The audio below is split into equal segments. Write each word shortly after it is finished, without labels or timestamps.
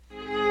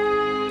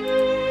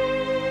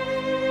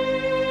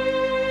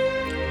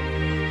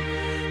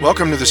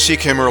Welcome to the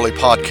Seek Him Early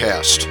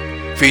podcast,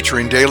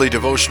 featuring daily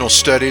devotional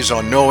studies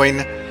on knowing,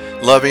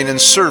 loving, and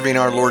serving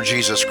our Lord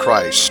Jesus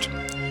Christ.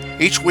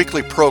 Each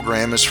weekly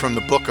program is from the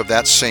book of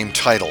that same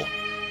title.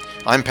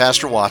 I'm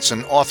Pastor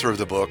Watson, author of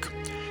the book,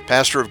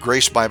 pastor of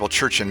Grace Bible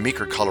Church in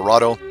Meeker,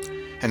 Colorado,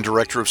 and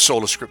director of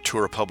Sola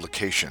Scriptura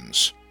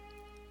Publications.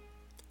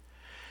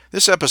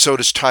 This episode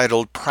is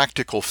titled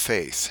Practical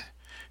Faith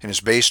and is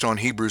based on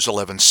Hebrews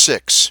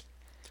 11:6.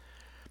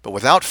 But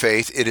without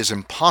faith it is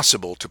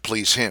impossible to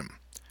please Him.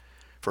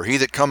 For he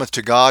that cometh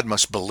to God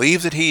must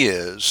believe that He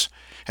is,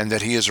 and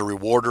that He is a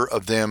rewarder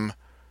of them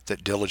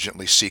that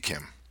diligently seek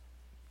Him.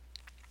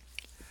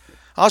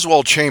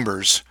 Oswald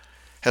Chambers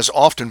has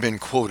often been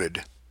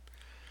quoted,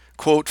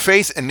 quote,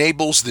 "Faith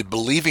enables the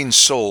believing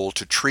soul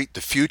to treat the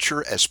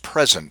future as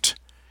present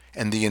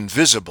and the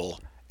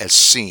invisible as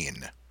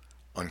seen,"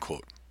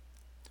 unquote.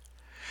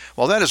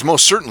 While that is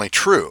most certainly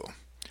true,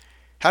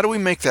 how do we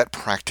make that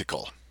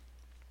practical?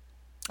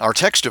 Our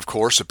text, of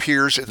course,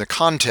 appears in the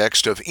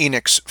context of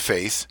Enoch's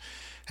faith,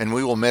 and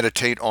we will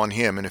meditate on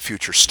him in a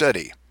future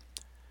study.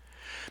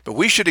 But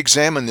we should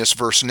examine this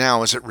verse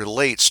now as it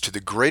relates to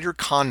the greater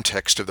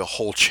context of the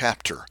whole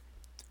chapter.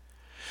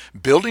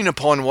 Building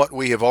upon what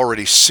we have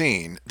already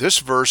seen, this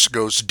verse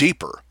goes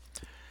deeper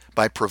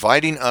by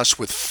providing us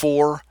with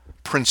four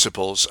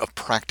principles of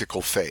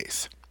practical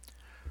faith.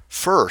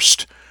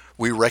 First,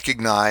 we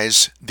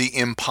recognize the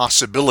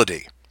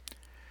impossibility.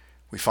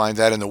 We find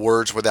that in the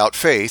words, without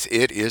faith,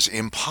 it is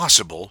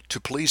impossible to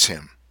please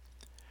Him.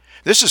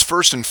 This is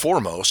first and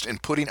foremost in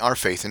putting our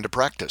faith into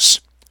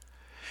practice.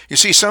 You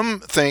see,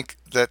 some think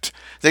that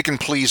they can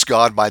please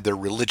God by their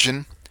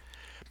religion,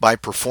 by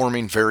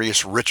performing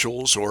various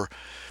rituals, or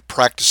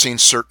practicing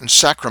certain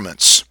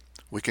sacraments.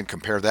 We can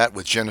compare that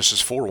with Genesis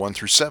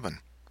 4:1-7.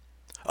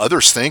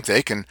 Others think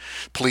they can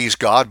please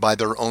God by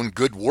their own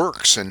good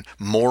works and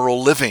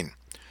moral living.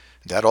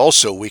 That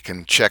also we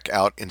can check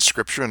out in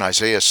Scripture in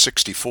Isaiah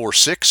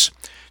 64:6,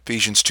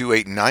 Ephesians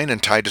 2:8-9,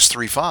 and Titus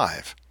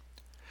 3:5.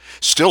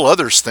 Still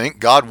others think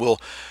God will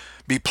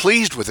be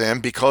pleased with them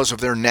because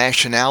of their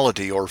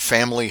nationality or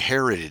family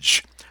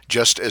heritage,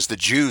 just as the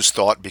Jews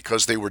thought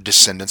because they were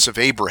descendants of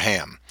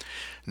Abraham.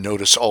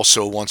 Notice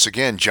also once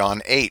again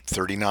John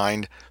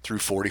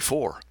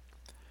 8:39-44.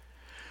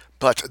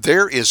 But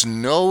there is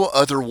no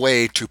other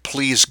way to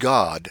please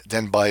God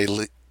than by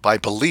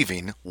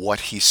believing what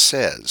He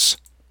says.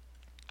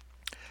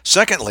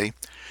 Secondly,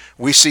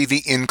 we see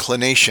the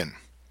inclination.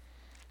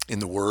 In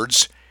the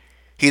words,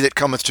 he that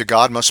cometh to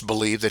God must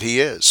believe that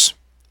He is.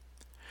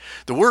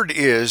 The word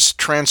is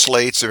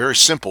translates a very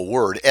simple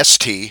word,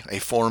 st, a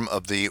form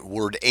of the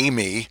word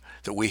eimi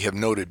that we have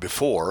noted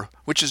before,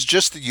 which is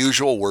just the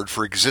usual word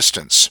for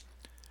existence.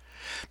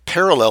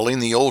 Paralleling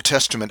the Old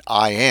Testament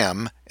I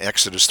am,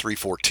 Exodus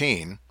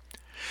 3:14,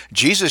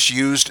 Jesus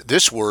used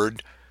this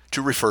word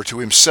to refer to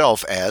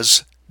Himself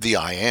as the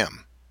I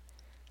am.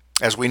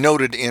 As we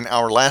noted in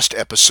our last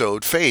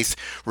episode, faith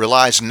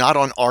relies not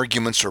on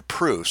arguments or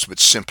proofs, but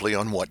simply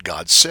on what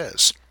God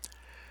says.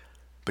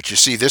 But you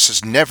see, this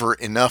is never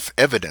enough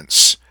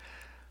evidence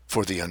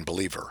for the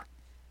unbeliever.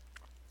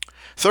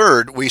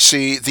 Third, we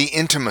see the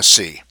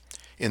intimacy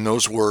in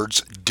those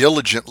words,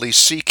 diligently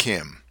seek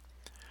Him.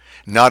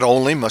 Not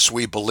only must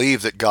we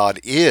believe that God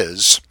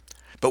is,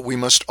 but we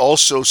must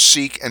also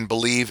seek and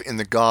believe in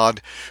the God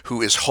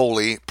who is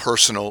holy,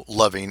 personal,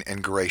 loving,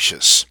 and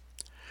gracious.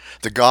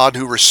 The God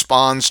who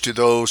responds to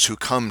those who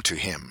come to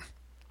Him.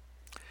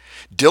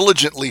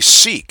 Diligently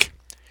seek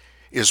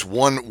is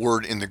one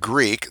word in the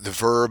Greek, the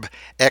verb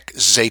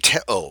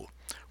ekzeteo,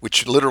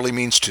 which literally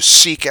means to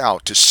seek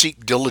out, to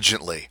seek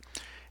diligently,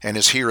 and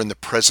is here in the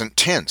present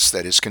tense,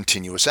 that is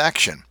continuous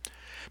action.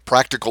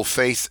 Practical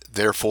faith,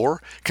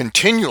 therefore,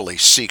 continually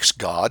seeks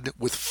God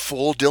with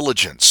full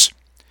diligence.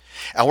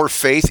 Our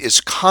faith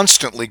is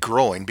constantly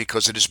growing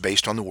because it is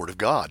based on the Word of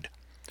God.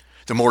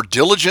 The more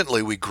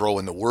diligently we grow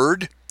in the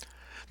Word,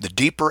 the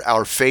deeper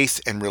our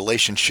faith and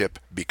relationship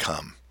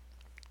become.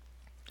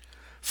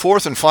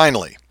 Fourth and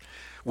finally,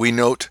 we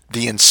note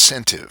the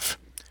incentive,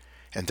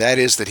 and that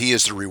is that He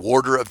is the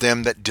rewarder of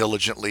them that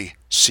diligently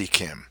seek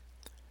Him.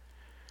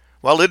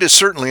 While it is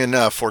certainly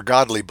enough for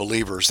godly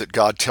believers that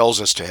God tells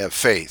us to have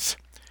faith,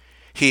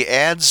 He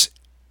adds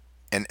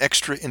an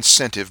extra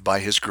incentive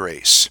by His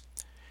grace.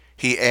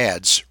 He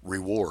adds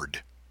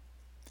reward.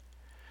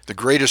 The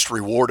greatest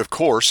reward, of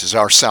course, is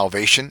our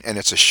salvation and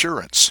its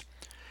assurance.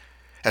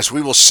 As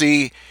we will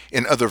see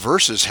in other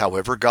verses,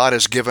 however, God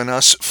has given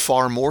us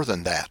far more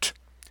than that.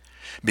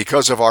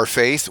 Because of our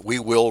faith, we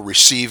will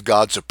receive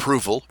God's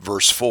approval,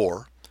 verse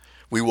 4.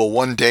 We will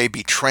one day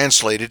be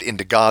translated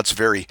into God's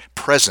very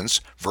presence,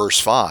 verse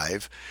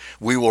 5.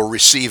 We will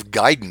receive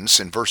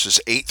guidance in verses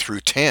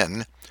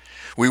 8-10.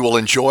 We will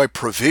enjoy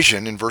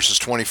provision in verses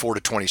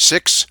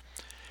 24-26.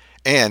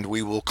 And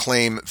we will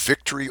claim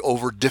victory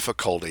over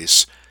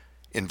difficulties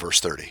in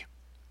verse 30.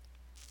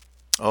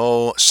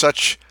 Oh,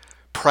 such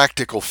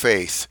practical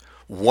faith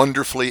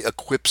wonderfully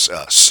equips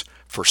us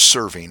for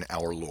serving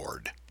our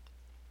Lord.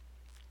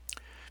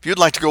 If you'd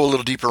like to go a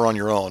little deeper on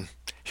your own,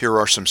 here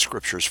are some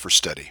scriptures for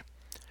study.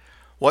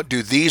 What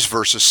do these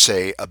verses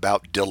say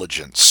about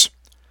diligence?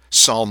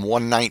 Psalm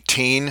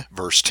 119,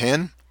 verse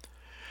 10,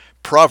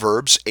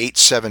 Proverbs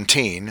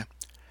 8:17,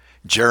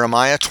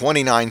 Jeremiah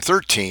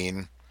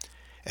 29:13,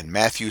 and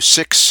Matthew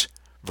 6,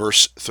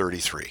 verse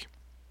 33.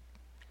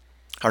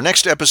 Our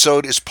next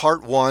episode is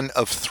part 1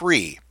 of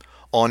 3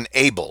 on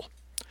Abel,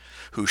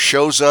 who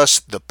shows us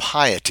the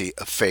piety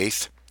of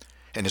faith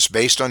and is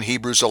based on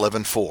Hebrews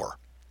 11:4.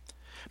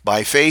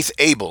 By faith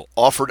Abel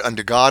offered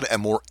unto God a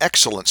more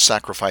excellent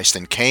sacrifice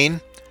than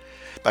Cain,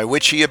 by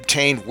which he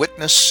obtained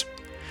witness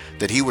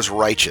that he was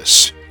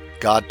righteous,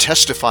 God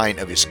testifying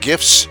of his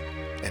gifts,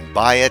 and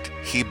by it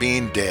he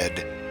being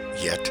dead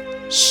yet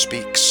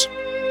speaks.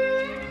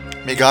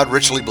 May God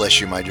richly bless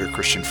you, my dear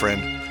Christian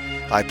friend.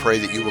 I pray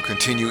that you will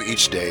continue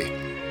each day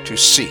to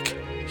seek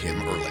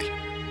him early.